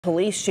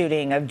Police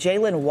shooting of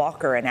Jayland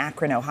Walker in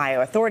Akron,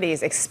 Ohio.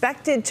 Authorities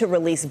expected to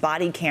release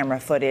body camera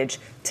footage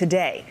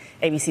today.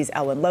 ABC's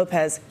Jayland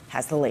Lopez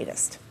has the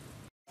latest.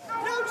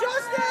 No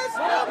justice,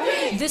 no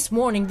peace. This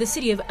morning, the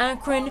city of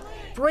Akron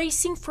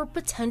bracing for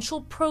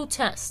potential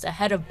protests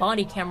ahead of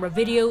body camera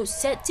video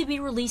set to be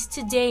released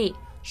today,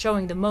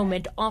 showing the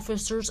moment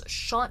officers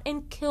shot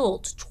and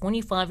killed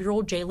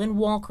 25-year-old Jayland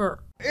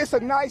Walker. It's a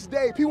nice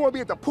day. People want to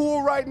be at the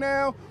pool right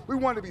now. We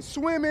want to be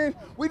swimming.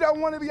 We don't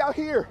want to be out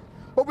here.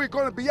 But we're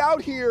going to be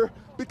out here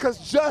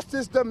because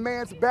justice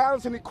demands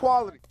balance and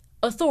equality.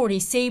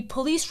 Authorities say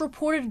police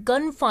reported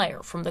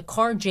gunfire from the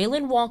car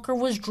Jayland Walker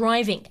was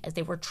driving as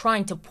they were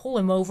trying to pull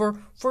him over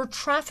for a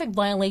traffic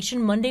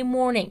violation Monday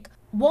morning.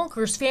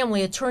 Walker's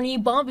family attorney,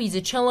 Bobby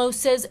Zacello,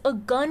 says a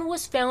gun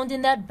was found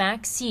in that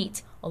back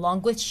seat,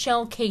 along with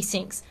shell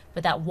casings,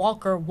 but that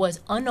Walker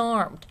was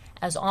unarmed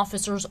as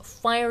officers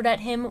fired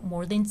at him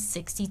more than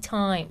 60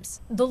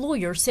 times. The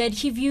lawyer said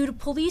he viewed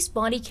police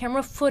body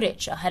camera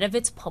footage ahead of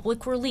its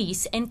public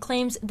release and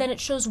claims that it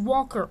shows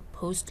Walker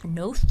posed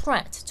no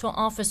threat to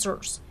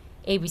officers.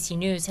 ABC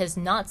News has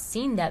not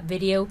seen that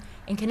video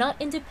and cannot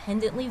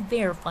independently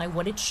verify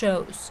what it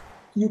shows.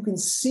 You can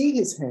see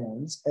his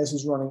hands as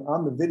he's running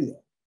on the video.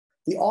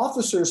 The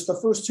officers, the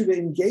first two to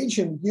engage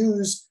him,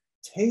 use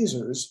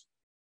tasers.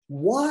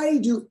 Why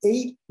do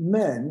 8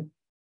 men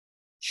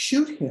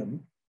shoot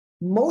him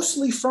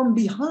mostly from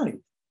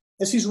behind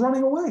as he's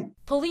running away?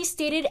 Police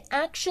stated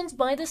actions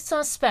by the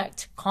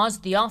suspect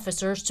caused the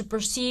officers to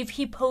perceive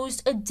he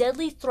posed a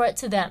deadly threat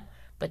to them,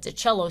 but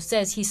Zacello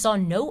says he saw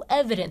no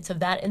evidence of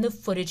that in the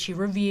footage he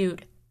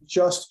reviewed.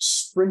 Just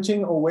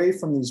sprinting away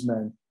from these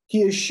men.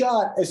 He is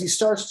shot as he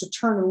starts to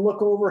turn and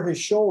look over his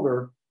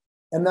shoulder,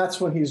 and that's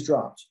when he's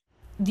dropped.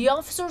 The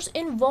officers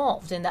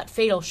involved in that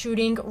fatal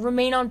shooting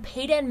remain on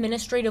paid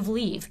administrative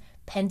leave,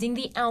 pending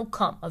the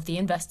outcome of the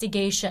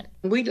investigation.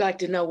 We'd like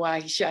to know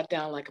why he shot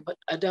down like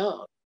a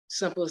dog.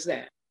 Simple as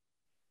that.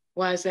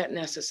 Why is that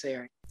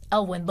necessary?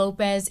 Jayland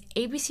Lopez,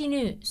 ABC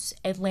News,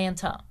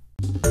 Atlanta.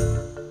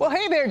 Well,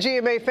 hey there,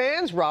 GMA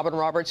fans. Robin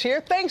Roberts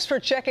here. Thanks for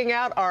checking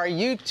out our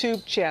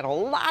YouTube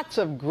channel. Lots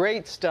of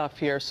great stuff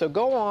here. So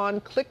go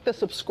on, click the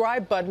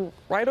subscribe button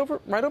right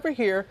over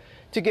here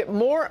to get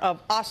more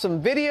of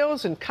awesome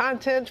videos and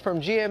content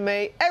from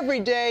GMA every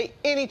day,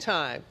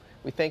 anytime.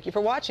 We thank you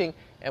for watching,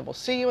 and we'll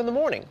see you in the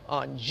morning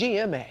on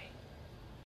GMA.